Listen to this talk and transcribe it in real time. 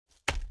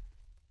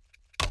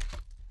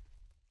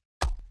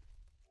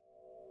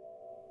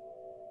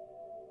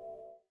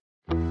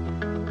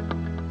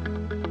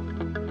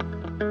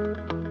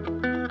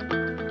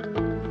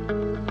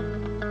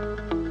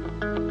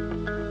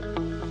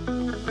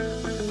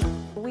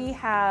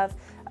have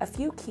a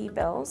few key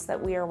bills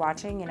that we are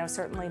watching.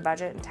 Certainly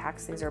budget and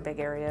tax, these are big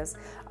areas.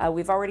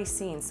 We've already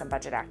seen some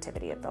budget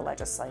activity at the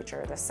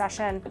legislature this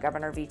session. The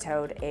governor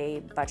vetoed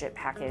a budget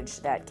package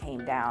that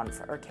came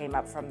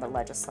up from the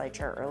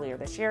legislature earlier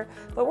this year,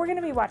 but we're going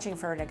to be watching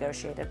for a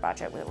negotiated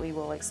budget that we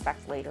will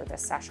expect later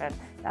this session.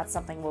 That's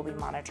something we'll be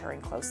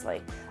monitoring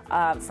closely.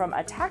 From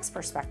a tax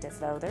perspective,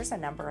 though, there's a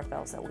number of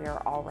bills that we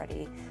are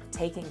already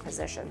taking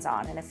positions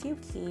on, and a few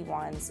key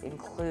ones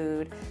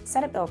include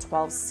Senate Bill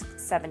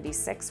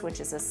 1276, which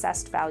is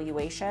assessed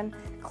valuation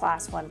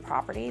Class 1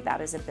 property.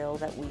 That is a bill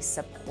that we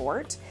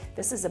support.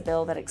 This is a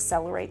bill that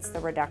accelerates the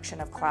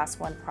reduction of Class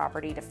 1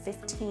 property to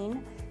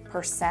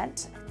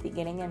 15%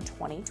 beginning in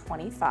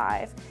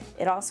 2025.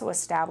 It also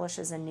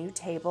establishes a new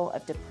table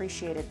of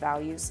depreciated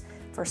values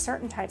for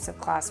certain types of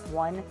Class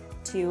 1,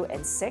 2,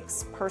 and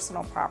 6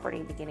 personal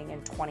property beginning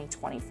in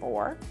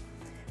 2024.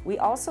 We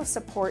also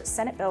support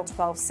Senate Bill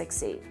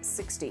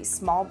 1260,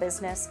 Small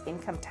Business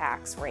Income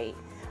Tax Rate.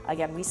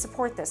 Again, we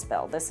support this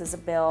bill. This is a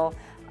bill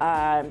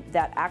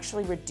that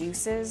actually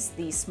reduces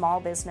the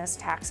small business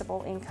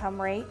taxable income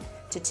rate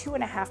to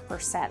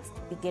 2.5%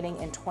 beginning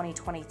in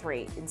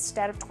 2023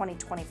 instead of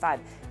 2025.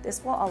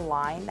 This will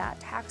align that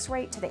tax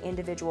rate to the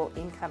individual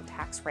income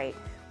tax rate,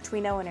 which we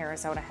know in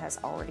Arizona has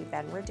already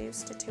been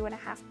reduced to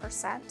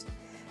 2.5%.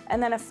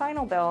 And then a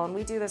final bill, and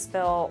we do this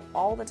bill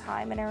all the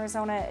time in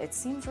Arizona. It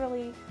seems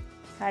really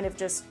kind of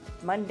just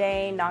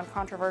mundane,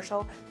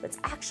 non-controversial, but it's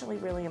actually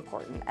really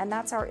important, and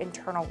that's our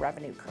Internal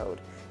Revenue Code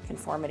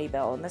Conformity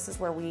Bill. And this is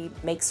where we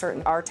make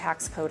certain our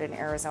tax code in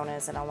Arizona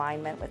is in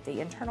alignment with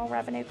the Internal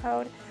Revenue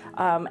Code,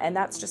 and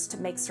that's just to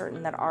make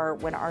certain that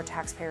when our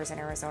taxpayers in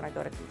Arizona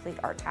go to complete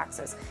our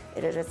taxes,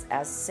 it is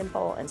as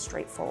simple and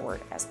straightforward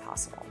as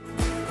possible.